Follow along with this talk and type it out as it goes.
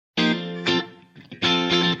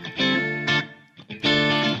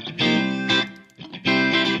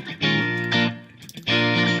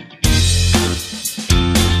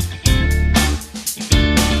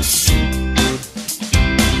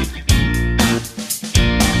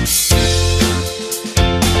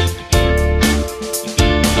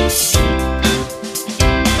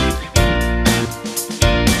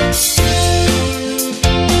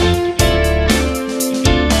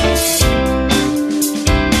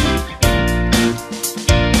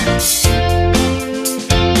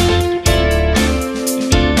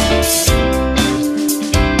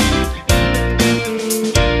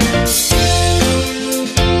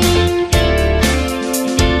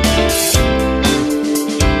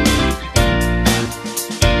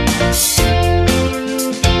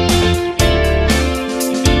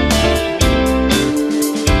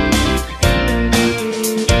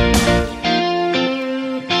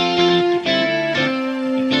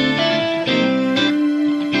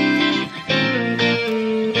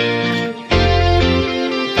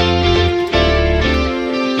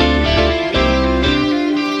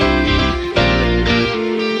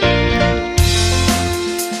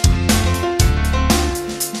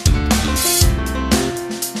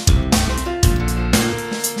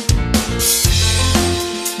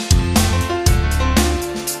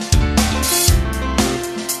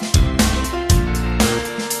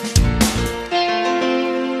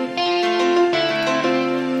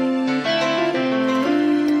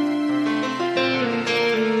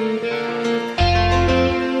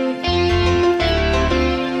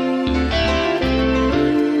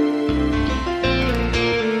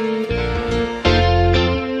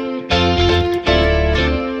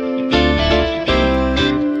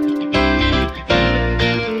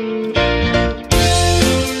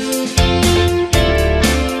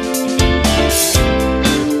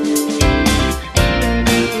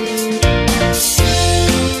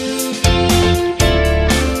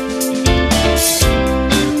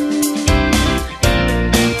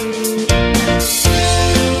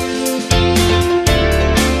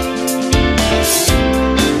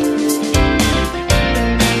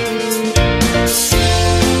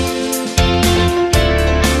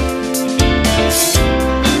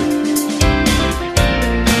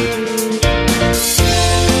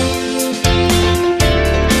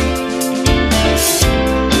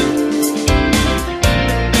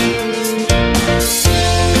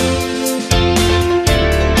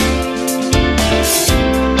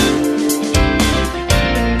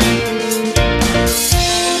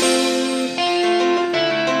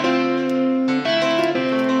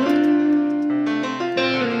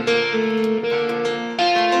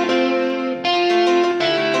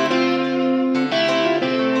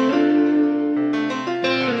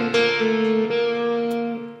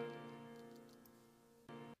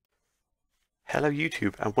Hello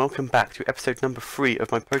YouTube and welcome back to episode number 3 of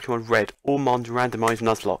my Pokemon Red or Mons randomized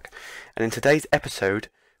Nuzlocke. And in today's episode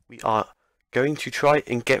we are going to try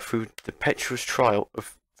and get through the Petrus trial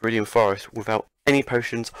of Viridian Forest without any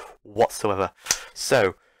potions whatsoever.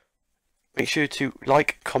 So make sure to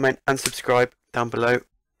like, comment and subscribe down below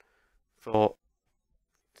for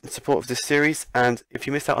support of this series, and if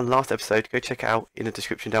you missed out on the last episode, go check it out in the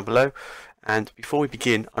description down below. And before we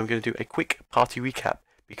begin, I'm going to do a quick party recap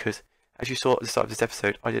because as you saw at the start of this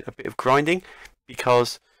episode, I did a bit of grinding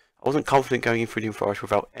because I wasn't confident going in Viridian Forest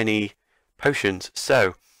without any potions.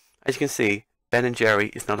 So, as you can see, Ben and Jerry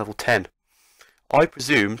is now level 10. I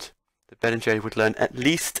presumed that Ben and Jerry would learn at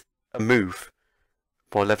least a move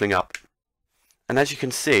while leveling up. And as you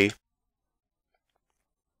can see,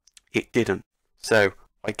 it didn't. So,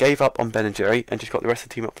 I gave up on Ben and Jerry and just got the rest of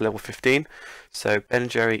the team up to level 15. So, Ben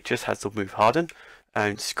and Jerry just has the move Harden.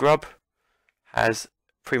 And Scrub has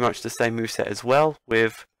pretty much the same moveset as well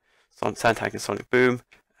with Sand Tank and Sonic Boom,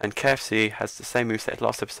 and KFC has the same moveset as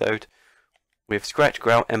last episode with Scratch,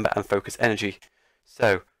 Growl, Ember and Focus Energy.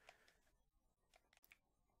 So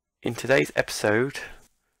in today's episode,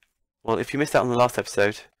 well, if you missed out on the last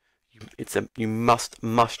episode, you must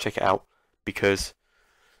check it out because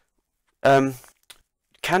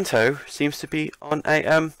Kanto seems to be on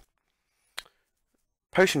a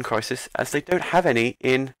potion crisis as they don't have any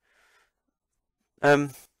in I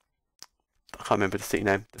can't remember the city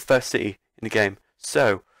name, the first city in the game.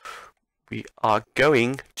 So we are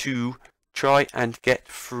going to try and get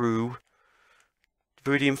through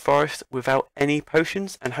Viridian Forest without any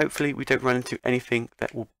potions, and hopefully we don't run into anything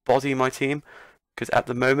that will body my team, because at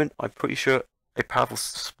the moment I'm pretty sure a powerful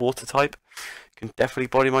water type can definitely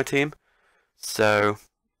body my team. So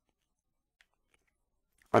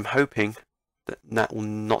I'm hoping that that will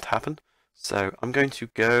not happen. So I'm going to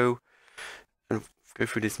go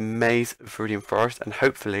through this maze of Viridian Forest and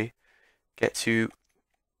hopefully get to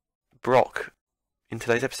Brock in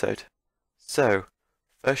today's episode. So,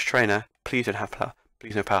 first trainer, please don't have power,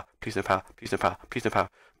 please no power, please no power, please no power, please no power.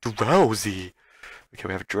 Drowsy! Okay,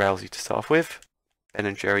 we have a Drowsy to start off with. Ben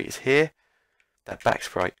and Jerry is here. That back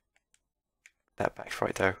sprite though.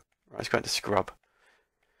 Right, let's go into Scrub.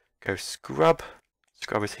 Go Scrub.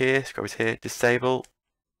 Scrub is here, disable.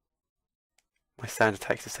 My sand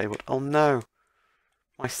attack's disabled. Oh no!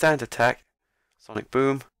 My sand attack, Sonic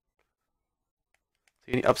Boom.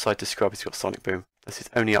 The only upside to Scrub is he's got Sonic Boom. That's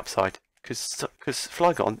his only upside. Because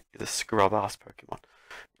Flygon is a Scrub ass Pokemon.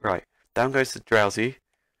 Right, down goes the Drowsy.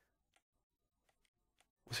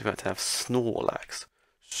 What's he about to have? Snorlax.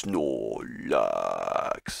 Snorlax.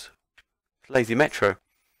 Lazy Metro.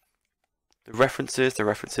 The references.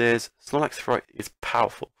 Snorlax is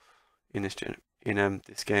powerful in this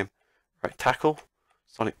this game. Right, Tackle.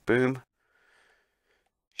 Sonic Boom.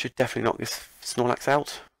 Should definitely knock this Snorlax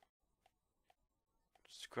out.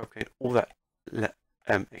 Scrub gain all that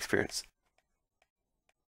experience.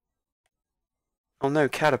 Oh no,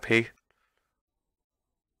 Caterpie.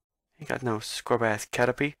 You got no scrub ass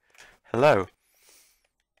Caterpie. Hello.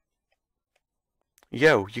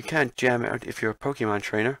 Yo, you can't jam out if you're a Pokemon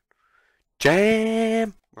trainer.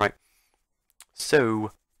 Jam! Right.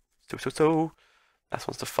 So. Last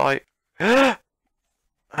one's to fight.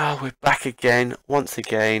 Oh, we're back again, once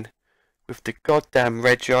again, with the goddamn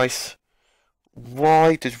Regice.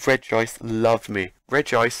 Why does Regice love me?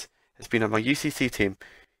 Regice has been on my UCC team.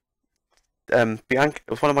 Bianca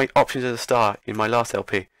was one of my options at the start in my last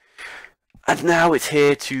LP. And now it's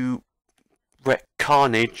here to wreak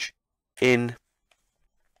carnage in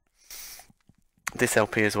this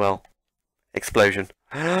LP as well. Explosion.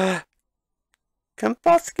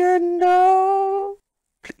 Combustion, no!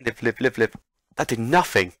 Live. That did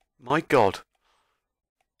nothing. My god.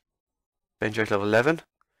 Benjo's level 11.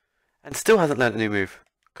 And still hasn't learned a new move.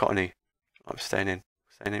 Cottony. I'm staying in.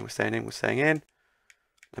 We're staying in.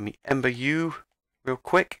 Let me ember you real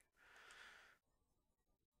quick.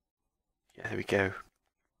 Yeah, there we go.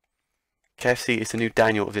 KFC is the new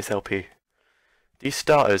Daniel of this LP. These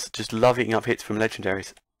starters just love eating up hits from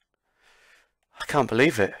legendaries. I can't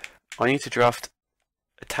believe it. I need to draft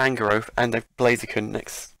a Tangrowth and a Blaziken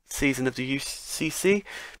next season of the UCC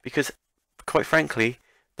because, quite frankly,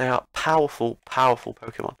 they are powerful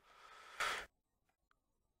Pokemon.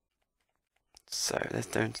 So let's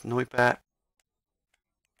do Noibat.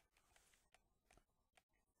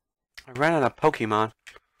 I ran out of Pokemon.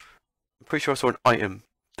 I'm pretty sure I saw an item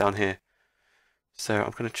down here. So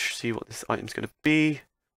I'm going to see what this item's going to be.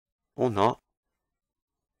 Or not.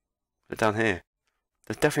 But down here.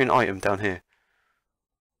 There's definitely an item down here.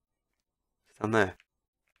 Down there.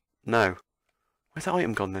 No. Where's that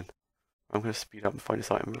item gone then? I'm going to speed up and find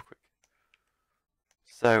this item real quick.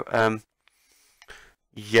 So,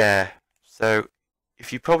 yeah. So,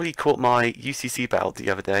 if you probably caught my UCC battle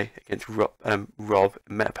the other day against Rob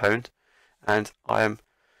Metapone, and I am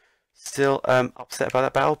still upset about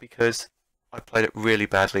that battle because I played it really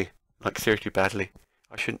badly, like seriously badly.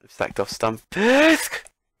 I shouldn't have stacked off stun.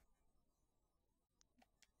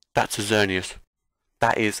 That's a Xerneas.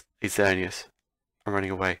 That is a Xerneas. I'm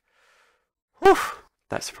running away. Whew!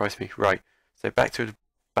 That surprised me. Right. So back to the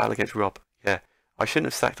battle against Rob. Yeah. I shouldn't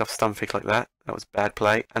have sacked off Stunfisk like that. That was bad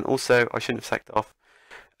play. And also, I shouldn't have sacked off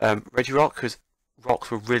Regirock, because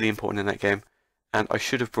rocks were really important in that game. And I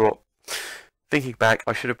should have brought, thinking back,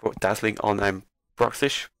 I should have brought Dazzling on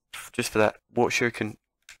Broxish, just for that Water Shuriken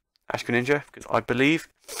Ash Greninja. Because I believe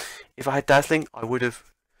if I had Dazzling, I would have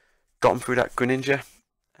gotten through that Greninja.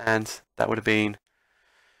 And that would have been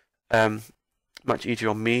much easier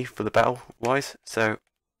on me for the battle wise. So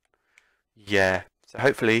yeah, so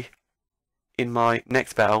hopefully in my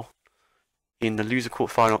next battle in the loser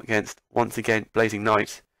quarterfinal against once again Blazing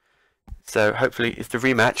Knight, so hopefully it's the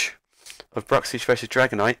rematch of Bruxish versus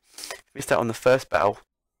Dragonite. If you missed out on the first battle,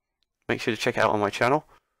 make sure to check it out on my channel,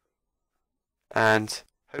 and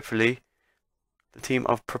hopefully the team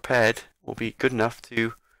I've prepared will be good enough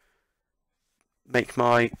to make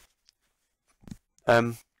my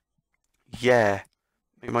make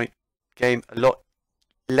my game a lot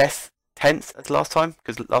less tense as last time,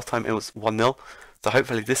 because last time it was 1-0. So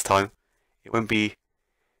hopefully this time it won't be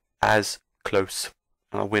as close,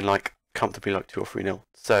 and I'll win like comfortably like 2 or 3-0.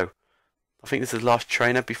 So I think this is the last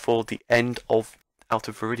trainer before the end of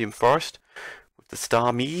Outer Viridian Forest with the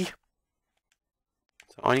Starmie.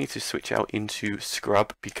 So I need to switch out into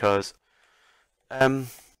Scrub because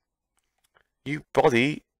you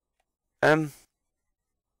body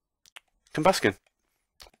Combustion.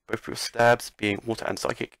 Both your stabs being water and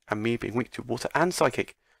psychic, and me being weak to water and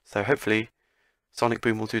psychic. So hopefully Sonic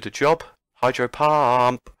Boom will do the job. Hydro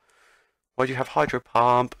Pump. Why do you have Hydro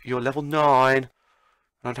Pump? You're level 9. I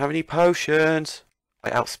don't have any potions.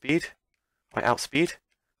 I outspeed. I outspeed.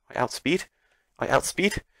 I outspeed. I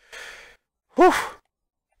outspeed. Whew.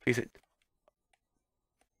 Please it.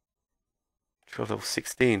 12 level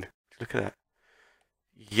 16. Look at that.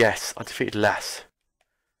 Yes, I defeated Lass.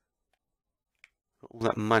 All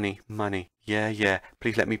that money. Yeah.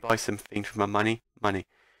 Please let me buy some things for my money.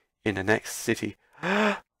 In the next city.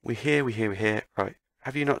 We're here. Right.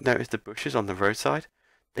 Have you not noticed the bushes on the roadside?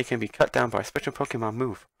 They can be cut down by a special Pokemon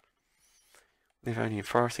move. Live only in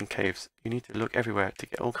forests and caves. You need to look everywhere to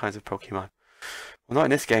get all kinds of Pokemon. Well, not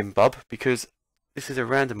in this game, bub, because this is a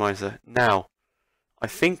randomizer. Now, I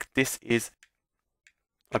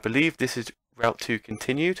believe this is Route 2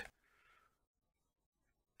 continued.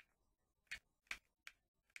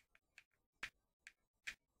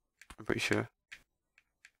 I'm pretty sure.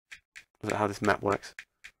 Is that how this map works?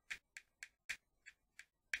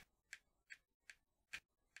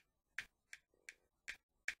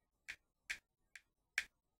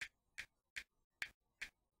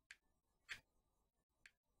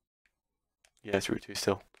 Yeah, it's Route 2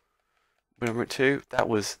 still. We're on Route 2. That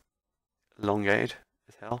was elongated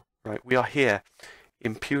as hell. Right, we are here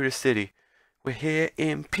in Pewter City. We're here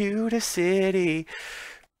in Pewter City.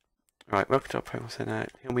 Right, welcome to our Pokemon Center.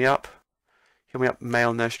 Heal me up,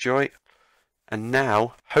 male Nurse Joy. And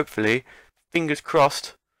now, hopefully, fingers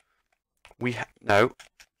crossed,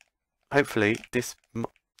 hopefully this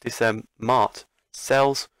mart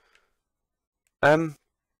sells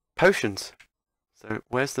potions. So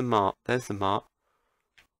where's the mart? There's the mart.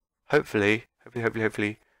 Hopefully,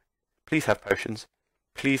 please have potions.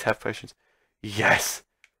 Please have potions. Yes!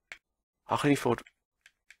 I can only afford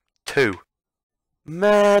 2.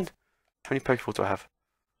 Man! How many Pokeballs do I have?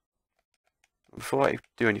 Before I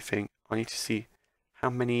do anything, I need to see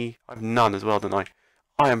how many... I have none as well, don't I?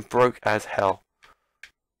 I am broke as hell.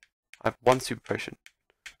 I have 1 Super Potion.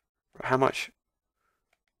 How much...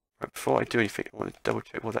 Right, before I do anything, I want to double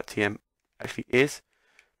check what that TM actually is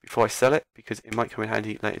before I sell it, because it might come in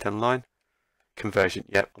handy later down the line. Conversion.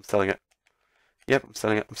 Yep, I'm selling it. Yep, I'm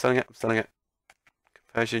selling it.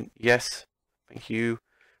 Conversion. Yes. Thank you.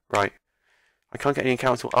 Right. I can't get any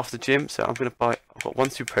encounters until after the gym, so I'm going to buy... I've got 1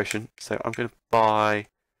 Super Potion, so I'm going to buy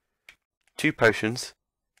 2 potions.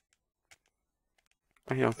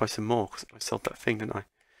 I think I'll buy some more, because I sold that thing, didn't I?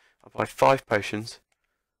 I'll buy 5 potions.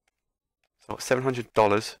 So I've got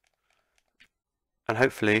 $700. And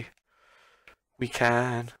hopefully, we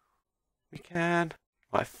can. Well,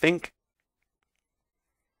 I think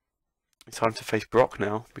it's time to face Brock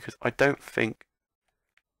now, because I don't think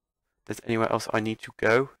there's anywhere else I need to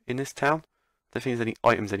go in this town. I don't think there's any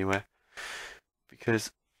items anywhere, because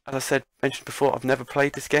as I mentioned before, I've never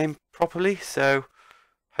played this game properly, so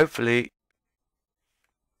hopefully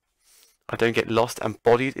I don't get lost and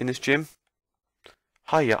bodied in this gym.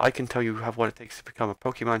 Hiya, I can tell you what it takes to become a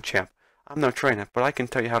Pokemon champ. I'm no trainer, but I can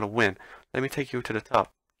tell you how to win. Let me take you to the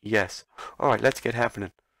top. Yes. Alright, let's get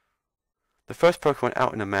happening. The first Pokemon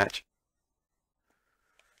out in a match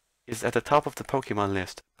is at the top of the Pokemon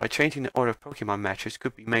list. By changing the order of Pokemon matches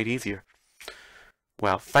could be made easier.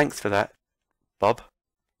 Well, thanks for that, Bob.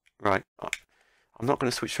 Right, I'm not going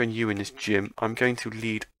to switch between you in this gym. I'm going to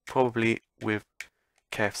lead probably with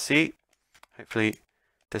KFC. Hopefully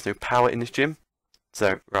there's no power in this gym.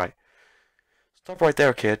 So, right. Stop right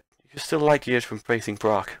there, kid. You're still light years from facing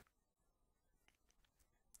Brock.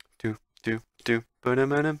 And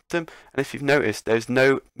if you've noticed, there's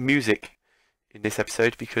no music in this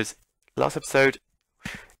episode because last episode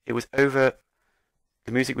it was over,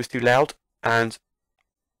 the music was too loud and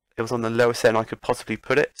it was on the lowest setting I could possibly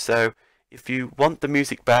put it. So if you want the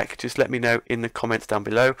music back, just let me know in the comments down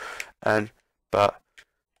below. But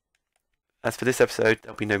as for this episode,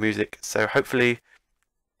 there'll be no music. So hopefully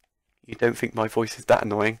you don't think my voice is that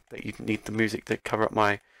annoying that you need the music to cover up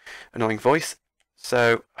my annoying voice.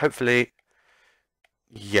 So hopefully,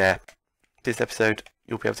 yeah, this episode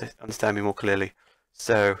you'll be able to understand me more clearly.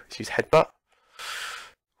 So let's use Headbutt.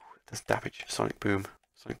 It does damage. Sonic Boom.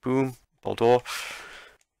 Sonic Boom. Boldore.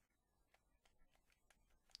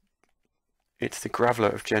 It's the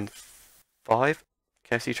Graveler of Gen 5.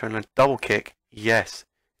 KFC trying to learn Double Kick. Yes,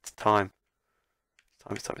 it's time.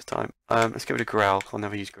 It's time. Let's get rid of Growl. I'll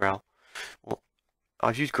never use Growl. Well,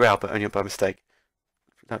 I've used Growl, but only by mistake.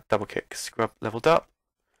 Double Kick. Scrub leveled up.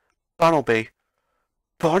 Bartleby.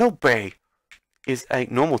 Bartleby is a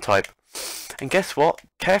normal type. And guess what?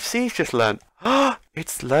 KFC's just learned.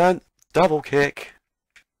 It's learned Double Kick.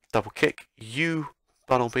 Double Kick. You,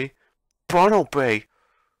 Bartleby. Bartleby.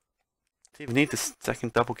 Didn't even need the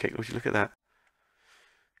second Double Kick. Would you look at that?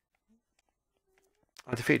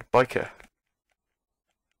 I defeated Biker.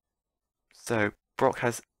 So, Brock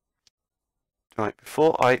has... Right,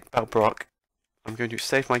 before I battle Brock, I'm going to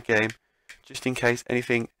save my game, just in case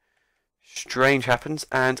anything strange happens,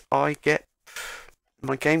 and I get...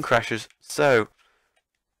 my game crashes. So,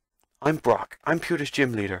 I'm Brock. I'm Pewter's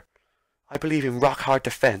gym leader. I believe in rock-hard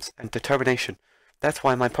defense and determination. That's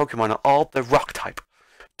why my Pokemon are all the rock type.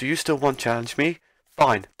 Do you still want to challenge me?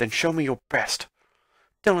 Fine, then show me your best.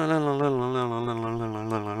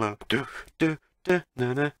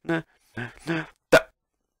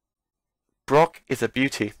 Brock is a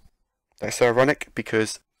beauty. That's so ironic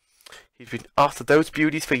because he's been after those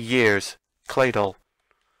beauties for years. Claydol.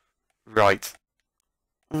 Right.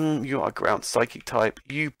 You are a ground psychic type.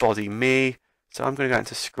 You body me. So I'm going to go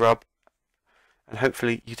into Scrub. And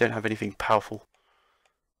hopefully you don't have anything powerful.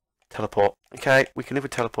 Teleport. Okay, we can live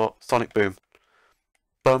with Teleport. Sonic Boom.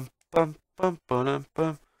 Bum, bum, bum, bum,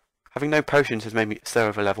 bum. Having no potions has made me so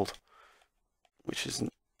over leveled. Which is going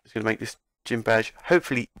to make this gym badge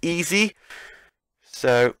hopefully easy.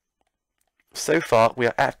 So far we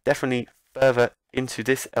are definitely further into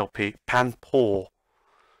this LP. Panpour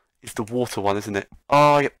is the water one, isn't it?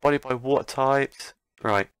 Oh, I get bodied by water types.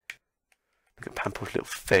 Right. Look at Panpour's little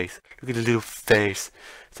face. Look at the little face.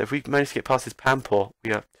 So if we manage to get past this Panpour,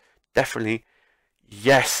 we are definitely,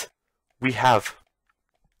 yes, we have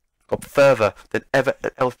got further than ever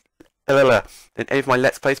than any of my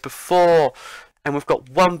Let's Plays before. And we've got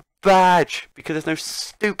one badge because there's no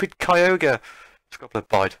stupid Kyogre. Scrubler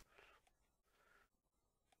bide.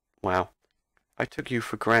 Wow. I took you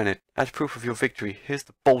for granted. As proof of your victory, here's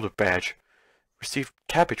the Boulder badge.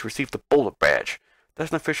 Cabbage received the Boulder badge. That's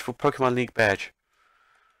an official Pokemon League badge.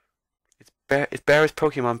 Its bearer's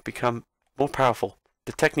Pokemon become more powerful.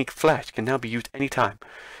 The technique Flash can now be used anytime.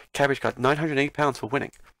 Cabbage got 980 pounds for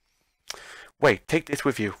winning. Wait, take this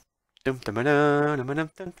with you. A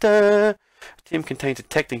TM contains a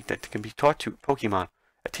technique that can be taught to Pokemon.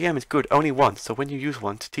 A TM is good only once, so when you use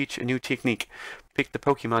one to teach a new technique, pick the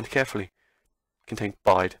Pokemon carefully. Contain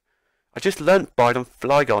Bide. I just learnt Bide on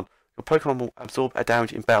Flygon. Your Pokemon will absorb a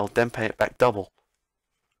damage in battle, then pay it back double.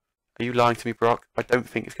 Are you lying to me, Brock? I don't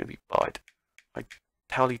think it's going to be Bide. I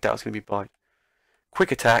totally doubt it's going to be Bide.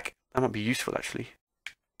 Quick Attack. That might be useful, actually.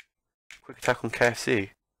 Quick Attack on KFC.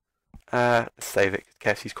 Let's save it,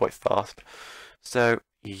 because KFC's quite fast. So,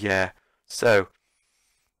 yeah. So,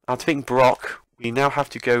 I'm thinking Brock. We now have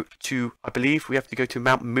to go to, I believe we have to go to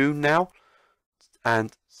Mount Moon now.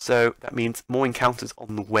 And so that means more encounters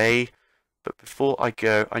on the way. But before I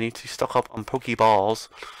go, I need to stock up on Pokeballs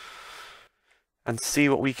and see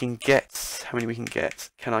what we can get. How many we can get?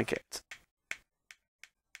 Can I get?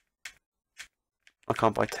 I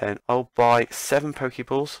can't buy 10. I'll buy 7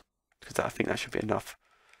 Pokeballs because I think that should be enough.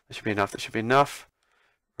 That should be enough.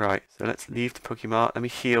 Right, so let's leave the Pokemon. Let me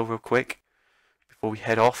heal real quick before we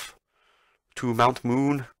head off to Mount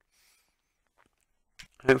Moon.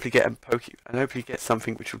 And hopefully get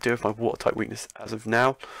something which will deal with my water type weakness as of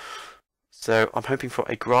now. So I'm hoping for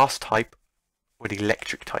a grass type or an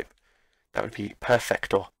electric type. That would be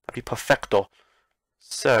perfecto. That'd be perfecto.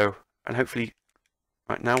 So, and hopefully,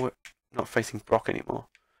 right now we're not facing Brock anymore.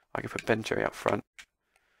 I can put Ben Jerry out front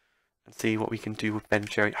and see what we can do with Ben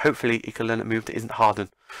Jerry. Hopefully he can learn a move that isn't Harden.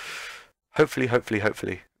 Hopefully, hopefully,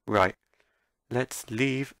 hopefully. Right. Let's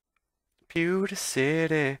leave Pewter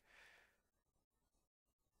City.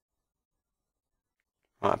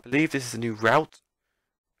 Right, I believe this is a new route,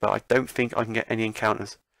 but I don't think I can get any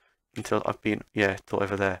encounters until I've been, till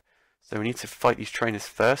over there. So we need to fight these trainers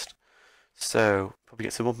first. So, probably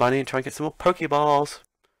get some more money and try and get some more Pokeballs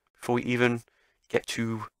before we even get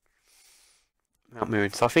to Mount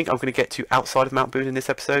Moon. So I think I'm going to get to outside of Mount Moon in this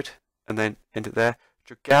episode and then end it there.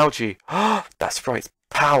 Dragalge. Oh, that's right, it's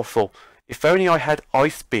powerful. If only I had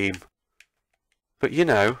Ice Beam. But you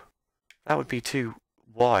know, that would be too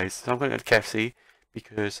wise. So I'm going to go to KFC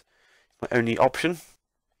because it's my only option.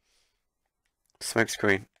 Smoke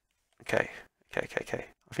screen. Okay. I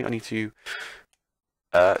think I need to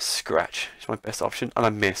Scratch. It's my best option. And I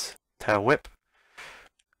miss. Tail Whip.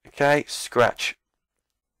 Okay, Scratch.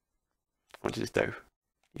 What does this do?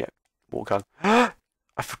 Yeah, water gun.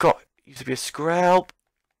 I forgot. It used to be a Scrap.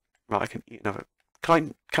 Right, I can eat another.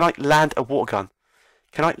 Can I land a water gun?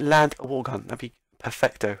 Can I land a water gun? That'd be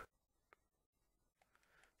perfecto.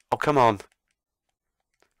 Oh, come on.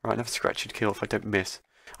 Right, another Scratch should kill if I don't miss.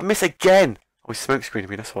 I miss again! Oh, he's smoke screening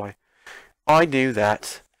me, that's why. I knew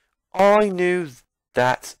that.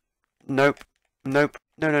 Nope. No.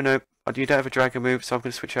 You don't have a dragon move, so I'm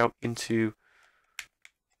going to switch out into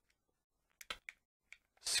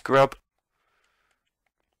Scrub.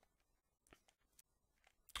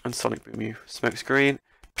 And Sonic Boom you. Smoke screen.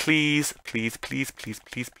 Please.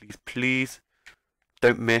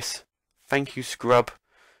 Don't miss. Thank you, Scrub.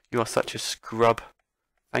 You are such a scrub.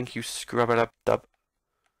 Thank you, Scrub-a-dub-dub.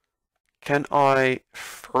 Can I...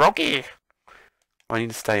 Froggy! I need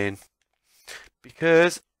to stay in.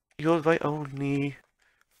 Because you're my only...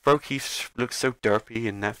 Froggy looks so derpy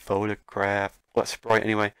in that photograph. Well, that's Sprite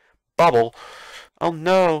anyway. Bubble! Oh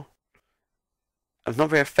no! I'm not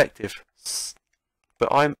very effective. But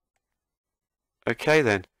I'm... Okay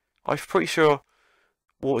then. I'm pretty sure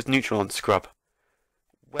water's neutral on Scrub.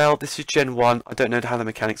 Well, this is Gen 1. I don't know how the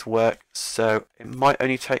mechanics work, so it might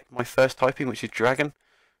only take my first typing, which is Dragon.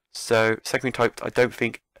 So, secondary type I don't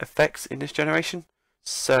think affects in this generation.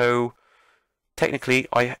 So, technically,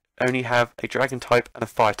 I only have a Dragon type and a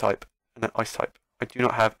Fire type and an Ice type. I do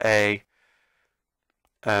not have a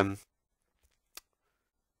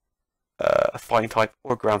Fighting type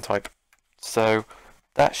or a Ground type. So,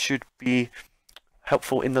 that should be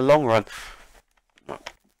helpful in the long run.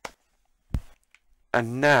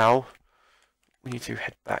 And now, we need to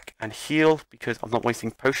head back and heal because I'm not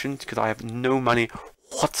wasting potions because I have no money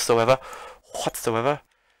whatsoever.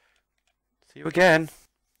 See you again.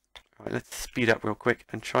 Alright, let's speed up real quick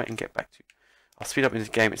and try and get back to... I'll speed up in this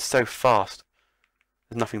game, it's so fast.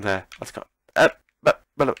 There's nothing there. Let's go. Right,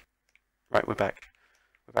 we're back.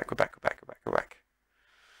 We're back.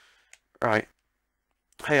 Right.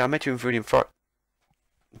 Hey, I met you in Viridian Forest.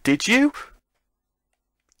 Did you?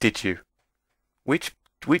 Which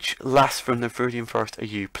lass from the Viridian Forest are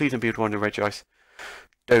you? Please don't be the one in the Regice.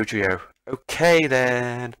 Dodrio. Okay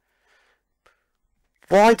then.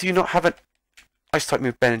 Why do you not have an Ice type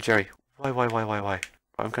move, Ben and Jerry? Why?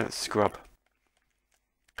 I'm gonna Scrub.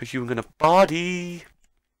 Because you were gonna body.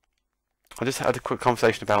 I just had a quick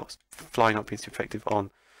conversation about flying not being too effective on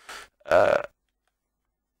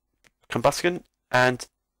Combustion, and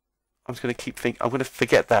I'm just gonna I'm gonna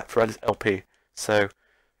forget that throughout this LP. So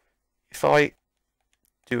if I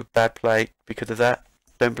do a bad play because of that,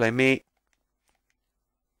 don't blame me.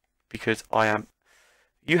 Because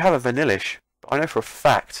you have a Vanillish, but I know for a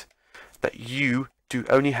fact that you do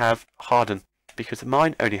only have Harden, because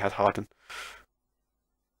mine only had Harden.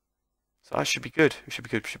 So I should be good. Should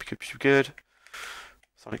be good.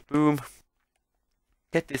 Sonic Boom.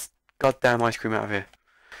 Get this goddamn ice cream out of here.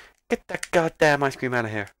 Get that goddamn ice cream out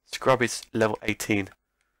of here. Scrub is level 18.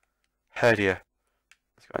 Herdia.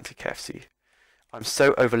 Let's go into KFC. I'm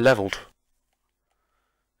so over leveled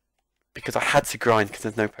because I had to grind because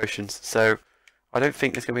there's no potions. So I don't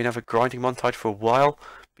think there's going to be another grinding montage for a while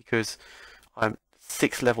because I'm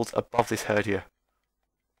 6 levels above this Herdia,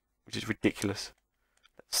 which is ridiculous.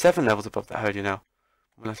 7 levels above that Herdia now.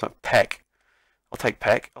 I'm going to like Peck. I'll take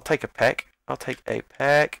Peck. I'll take a Peck.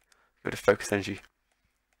 Go to Focus Energy.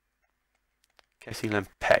 KFC learn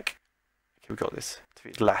peck. Okay, we got this.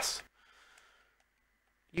 Defeated Lass.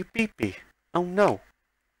 You beat me. Oh no.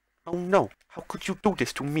 Oh no. How could you do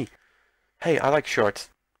this to me? Hey, I like shorts.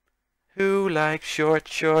 Who likes short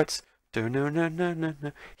shorts?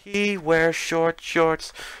 Do-no-no-no-no-no. He wears short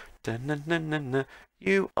shorts. Da-na-na-na-na.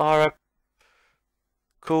 You are a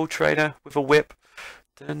cool trainer with a whip.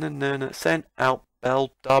 Da-na-na-na. Send out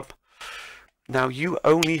Bell Dub. Now you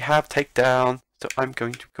only have takedown. So I'm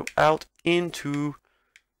going to go out into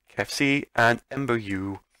KFC and Ember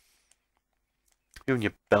you. You and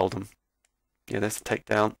your Beldum. Yeah, there's a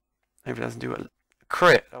takedown. Maybe it doesn't do a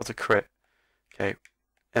crit. That was a crit. Okay,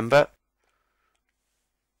 Ember.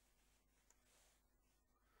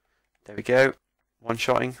 There we go.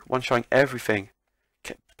 One-shotting everything.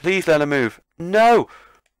 Okay, please learn a move. No!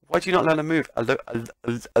 Why do you not learn a move?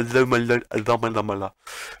 Alomalomala.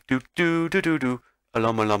 Do-do-do-do-do.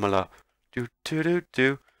 Alomalomala.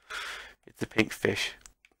 Do-do-do-do. It's a pink fish.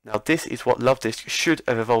 Now this is what Love Disc should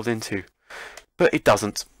have evolved into. But it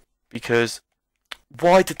doesn't. Because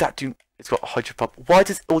why did that do... It's got a Hydro Pump. Why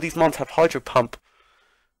does all these mons have Hydro Pump?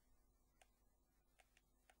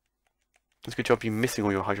 It's a good job you missing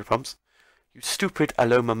all your Hydro Pumps. You stupid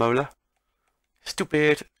Alomamola.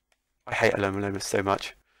 Stupid. I hate Alomaloma so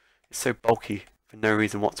much. It's so bulky for no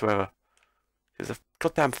reason whatsoever. It's a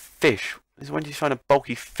goddamn fish. When do you find a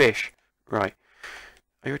bulky fish? Right.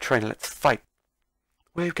 Are you a trainer? Let's fight.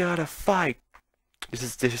 We've gotta fight.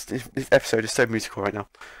 This episode is so musical right now.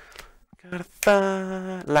 Gotta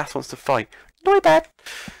fight. Lass wants to fight. No bad.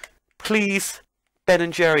 Please, Ben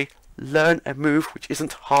and Jerry, learn a move which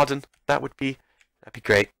isn't hardened. That'd be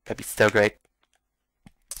great. That'd be so great.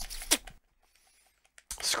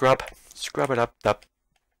 Scrub it up, up.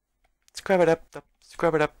 Scrub it up, up.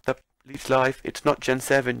 Scrub it up, up. Leech Life. It's not Gen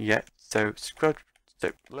 7 yet, so scrub.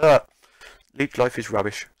 So Leech Life is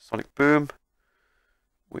rubbish. Sonic Boom,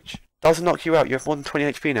 which doesn't knock you out. You have more than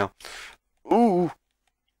 20 HP now. Ooh.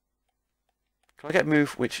 Can I get a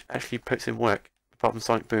move which actually puts in work apart from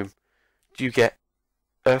Sonic Boom? Do you get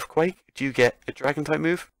Earthquake? Do you get a Dragon type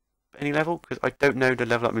move? Any level? Because I don't know the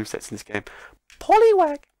level up movesets in this game.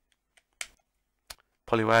 Poliwag!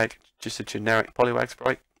 Poliwag, just a generic Poliwag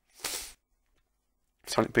sprite.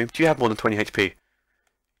 Sonic Boom. Do you have more than 20 HP?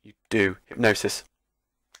 You do. Hypnosis.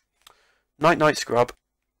 Night Night Scrub.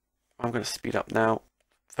 I'm going to speed up now.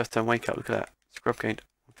 First turn wake up, look at that. Scrub gained.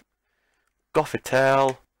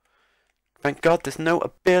 Gothitelle. Thank God there's no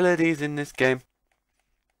abilities in this game.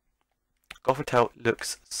 Gothitelle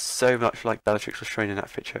looks so much like Bellatrix was trained in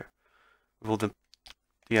that picture. With all the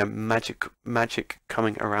magic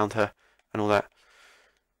coming around her and all that.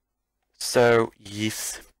 So,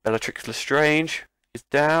 yes, Bellatrix Lestrange is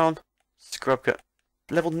down. Scrub got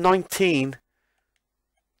level 19.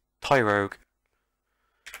 Tyrogue.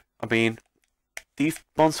 I mean, these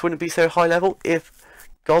monsters wouldn't be so high level if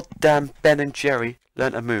goddamn Ben and Jerry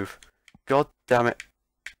learnt a move. God damn it.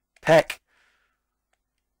 Peck.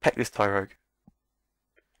 Peck this Tyrogue.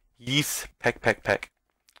 Yes. Peck, peck, peck.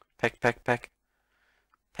 Peck, peck, peck.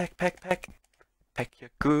 Peck, peck, peck. Peck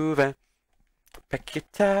your groove. Peck your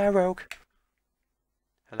Tyrogue.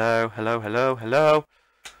 Hello, hello, hello, hello.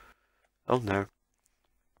 Oh no.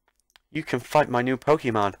 You can fight my new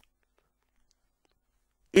Pokemon.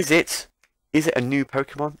 Is it? Is it a new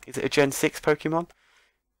Pokemon? Is it a Gen 6 Pokemon?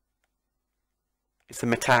 It's a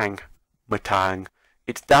Metang. Metang.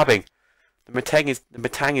 It's dabbing. The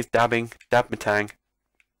Metang is dabbing. Dab Metang.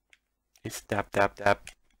 It's dab, dab, dab.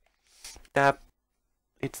 Dab.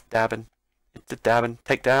 It's dabbing. It's a dabbing.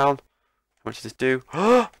 Take down. How much does this do?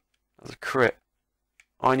 That was a crit.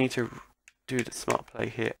 I need to do the smart play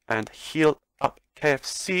here and heal up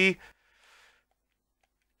KFC.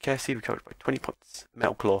 KFC recovered by 20 points.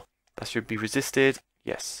 Metal Claw. That should be resisted.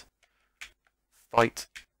 Yes. Fight.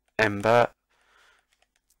 Ember.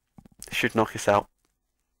 Should knock us out.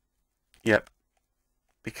 Yep.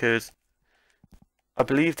 Because I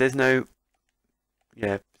believe there's no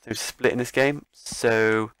split in this game.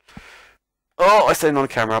 So oh, I said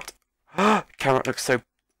non-camera up. Camera up looks so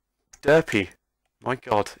derpy. My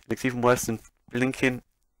god, it looks even worse than blinking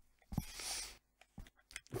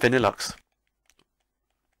Vanillux.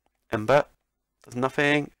 Ember does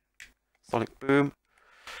nothing. Sonic Boom.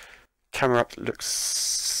 Camera up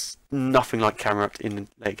looks nothing like camera up in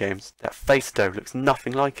late games. That face though looks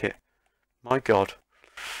nothing like it. My god.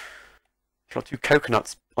 It's got two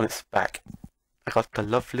coconuts on its back. I got a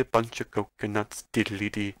lovely bunch of coconuts,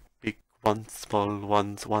 diddly dee. Big ones, small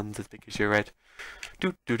ones, ones as big as your head.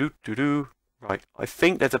 Do do do do do. Right, I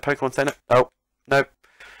think there's a Pokemon Center. Oh, no.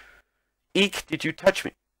 Eek, did you touch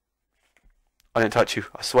me? I didn't touch you,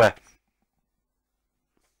 I swear.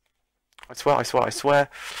 I swear, I swear, I swear.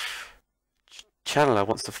 Channeler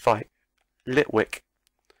wants to fight. Litwick.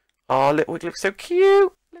 Oh, Litwick looks so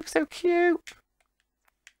cute. Looks so cute.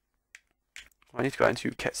 I need to go out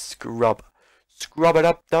into get Scrub. Scrub it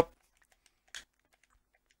up.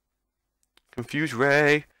 Confused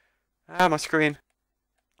Ray. Ah, my screen.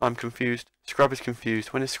 I'm confused. Scrub is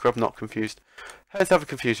confused. When is Scrub not confused? Let's have a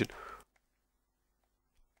confusion.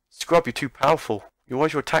 Scrub, you're too powerful. Why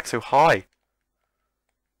is your attack so high?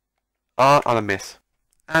 Ah, and I miss.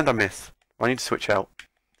 And I miss. I need to switch out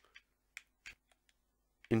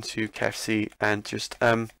into KFC and just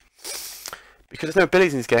because there's no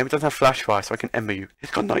abilities in this game, it doesn't have flash fire, so I can ember you.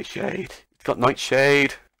 It's got Nightshade. It's got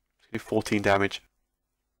Nightshade. It's going to do 14 damage.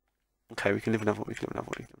 Okay, we can live another one. We can live another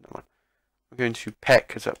one. We can live another one. I'm going to Peck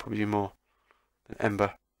because that'll probably do more than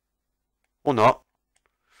Ember. Or not.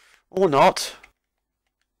 Or not.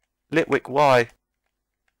 Litwick, why?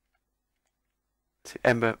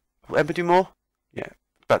 Ember. Will Ember do more? Yeah,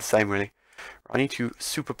 about the same really. I need to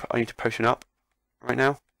potion up right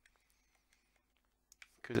now.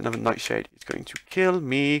 Because another Nightshade is going to kill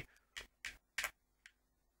me.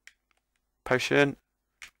 Potion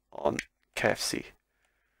on KFC.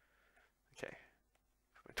 Okay.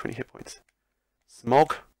 20 hit points.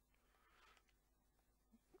 Smog.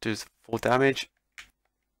 Does 4 damage.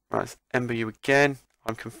 Right, let's ember you again.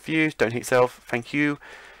 I'm confused. Don't hit yourself. Thank you.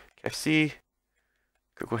 KFC.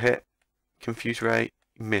 Critical hit. Confused Ray.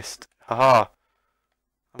 Missed. Haha.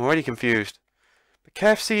 I'm already confused. But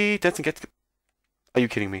KFC doesn't get to... Are you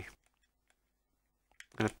kidding me?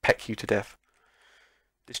 I'm going to peck you to death.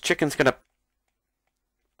 This chicken's going to...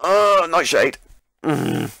 Oh, Nightshade.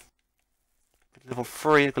 Level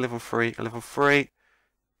 3. Level 3. Level 3.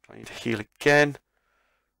 I need to heal again.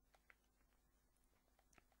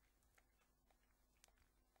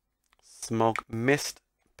 Smog missed.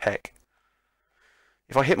 Peck.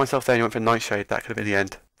 If I hit myself there and you went for Nightshade, that could have been the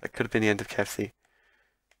end. That could have been the end of KFC.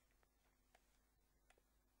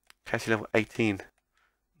 KFC level 18.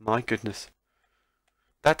 My goodness.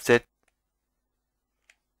 That's it.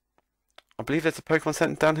 I believe there's a Pokemon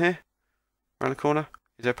Center down here. Around the corner.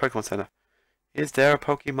 Is there a Pokemon Center? Is there a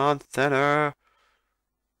Pokemon Center?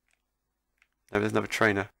 No, there's another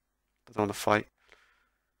trainer. Doesn't want to fight.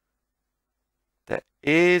 There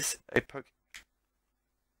is a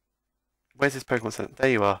Where's this Pokemon Center? There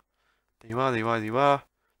you are. There you are, there you are, there you are.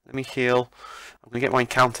 Let me heal. I'm going to get my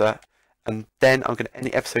encounter. And then I'm going to end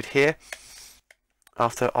the episode here.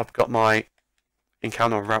 After I've got my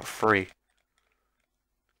encounter on Route 3.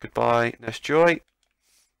 Goodbye, Nurse Joy.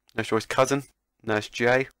 Nurse Joy's cousin, Nurse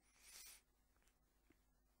J.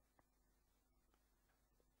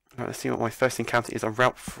 Right, let's see what my first encounter is on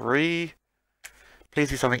Route 3. Please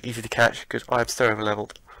be something easy to catch, because I am so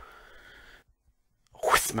overleveled.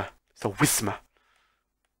 Whismer. It's a Whismer.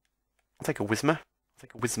 I'll take a Whismer. I'll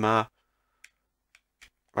take a Whismer.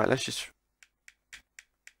 Right, let's just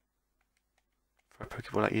throw a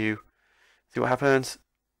Pokeball at you. See what happens.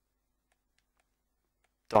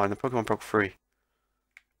 Die, and the Pokemon broke free.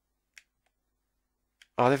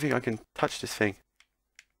 Oh, I don't think I can touch this thing.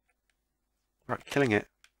 Right, killing it.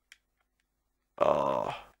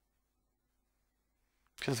 Oh.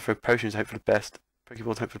 Just have to throw potions, hope for the best.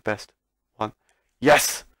 Pokeballs, hope for the best. 1.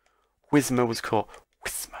 Yes! Whismer was caught.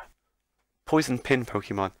 Whismer. Poison pin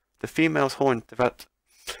Pokemon. The female's horn developed.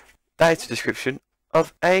 That is the description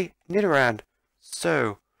of a Nidoran.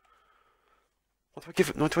 So, what do I give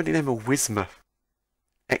it? What do I name a Whismer?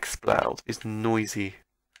 Exploud is noisy.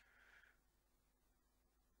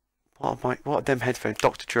 What are them headphones?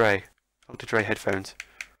 Dr. Dre. Dr. Dre headphones.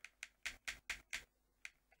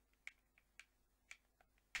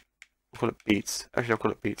 I'll call it Beats. Actually, I'll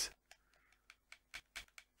call it Beats.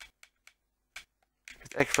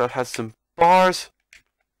 Because Exploud has some bars.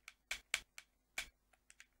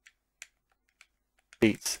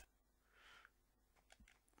 Beats.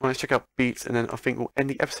 Well, let's check out Beats, and then I think we'll end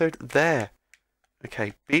the episode there.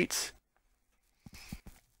 Okay, Beats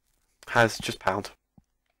has just pound.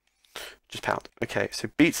 Just pound. Okay, so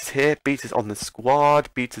Beats is here. Beats is on the squad.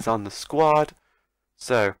 Beats is on the squad.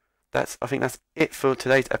 So I think that's it for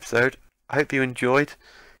today's episode. I hope you enjoyed.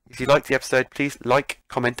 If you liked the episode, please like,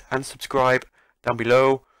 comment, and subscribe down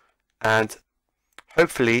below. And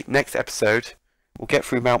hopefully, next episode, we'll get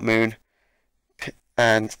through Mount Moon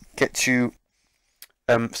and get to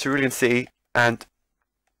Cerulean City, and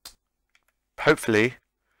hopefully,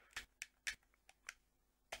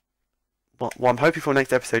 what I'm hoping for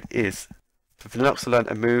next episode is for Vanilluxe to learn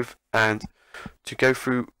a move and to go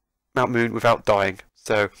through Mount Moon without dying.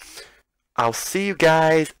 So, I'll see you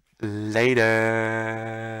guys later.